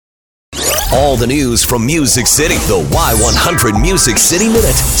All the news from Music City. The Y100 Music City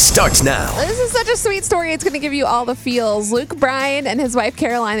Minute starts now. This is such a sweet story. It's going to give you all the feels. Luke Bryan and his wife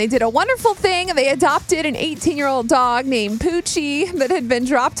Caroline, they did a wonderful thing. They adopted an 18-year-old dog named Poochie that had been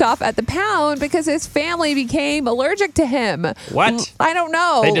dropped off at the pound because his family became allergic to him. What? I don't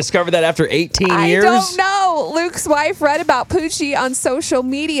know. They discovered that after 18 years? I don't know. Luke's wife read about Poochie on social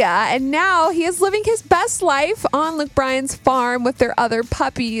media, and now he is living his best life on Luke Bryan's farm with their other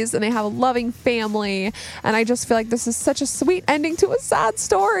puppies, and they have a loving family. And I just feel like this is such a sweet ending to a sad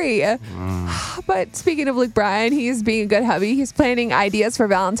story. But speaking of Luke Bryan, he's being a good hubby. He's planning ideas for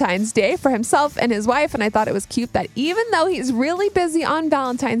Valentine's Day for himself and his wife, and I thought it was cute that even though he's really busy on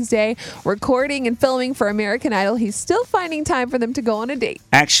Valentine's Day recording and filming for American Idol, he's still finding time for them to go on a date.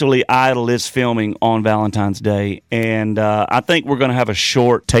 Actually, Idol is filming on Valentine's Day, and I think we're going to have a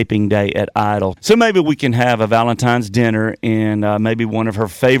short taping day at Idol. So maybe we can have a Valentine's dinner in maybe one of her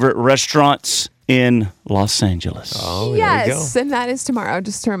favorite restaurants in Los Angeles. Oh, yes, and that is tomorrow,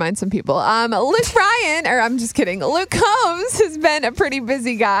 just to remind some people. Luke Bryan, or I'm just kidding, Luke Combs has been a pretty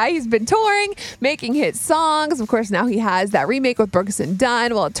busy guy. He's been touring, making hit songs. Of course, now he has that remake with Brooks and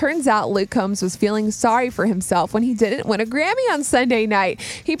Dunn. Well, it turns out Luke Combs was feeling sorry for himself when he didn't win a Grammy on Sunday night.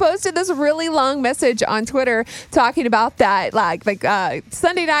 He posted this really long message on Twitter talking about that, like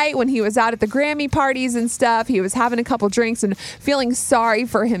Sunday night when he was out at the Grammy parties and stuff. He was having a couple drinks and feeling sorry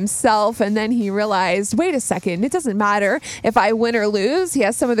for himself, and then he realized, wait a second, it doesn't matter if I win or lose. He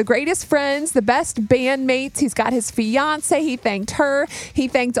has some of the greatest friends, the best bandmates. He's got his fiance. He thanked her. He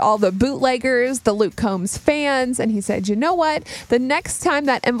thanked all the bootleggers, the Luke Combs fans, and he said, you know what? The next time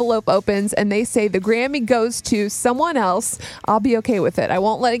that envelope opens and they say the Grammy goes to someone else, I'll be okay with it. I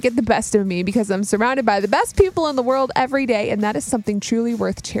won't let it get the best of me because I'm surrounded by the best people in the world every day, and that is something truly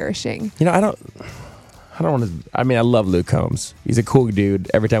worth cherishing. You know, I don't want to. I mean, I love Luke Combs. He's a cool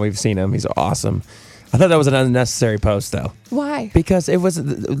dude. Every time we've seen him, he's awesome. I thought that was an unnecessary post, though. Why? Because it was.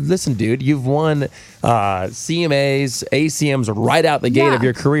 Listen, dude, you've won CMAs, ACMs right out the gate of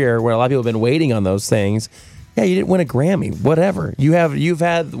your career, where a lot of people have been waiting on those things. Yeah, you didn't win a Grammy. Whatever. You've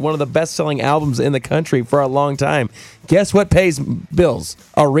had one of the best-selling albums in the country for a long time. Guess what pays bills?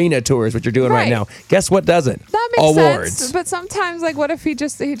 Arena tours, which you're doing right now. Guess what doesn't? That makes Awards. sense. But sometimes, like, what if he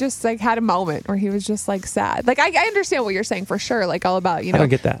just like had a moment where he was just like sad? Like, I understand what you're saying for sure. Like, all about, you know, I don't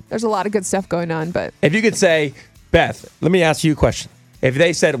get that. There's a lot of good stuff going on, but if you could say, Beth, let me ask you a question. If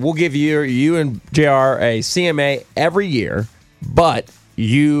they said we'll give you and JR a CMA every year, but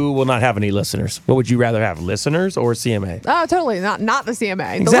you will not have any listeners, what would you rather have, listeners or CMA? Oh, totally. Not the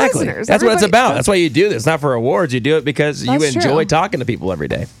CMA. Exactly. The listeners. That's what it's about. That's why you do this. Not for awards. You do it because you enjoy talking to people every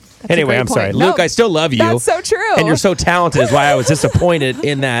day. That's anyway, I'm sorry. Luke, I still love you. That's so true. And you're so talented is why I was disappointed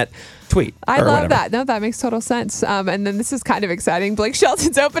in that tweet. I love that. No, that makes total sense. And then this is kind of exciting. Blake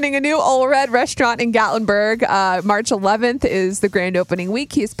Shelton's opening a new Ole Red restaurant in Gatlinburg. March 11th is the grand opening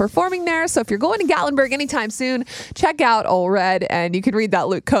week. He's performing there. So if you're going to Gatlinburg anytime soon, check out Ole Red. And you can read that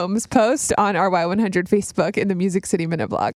Luke Combs post on our Y100 Facebook in the Music City Minute blog.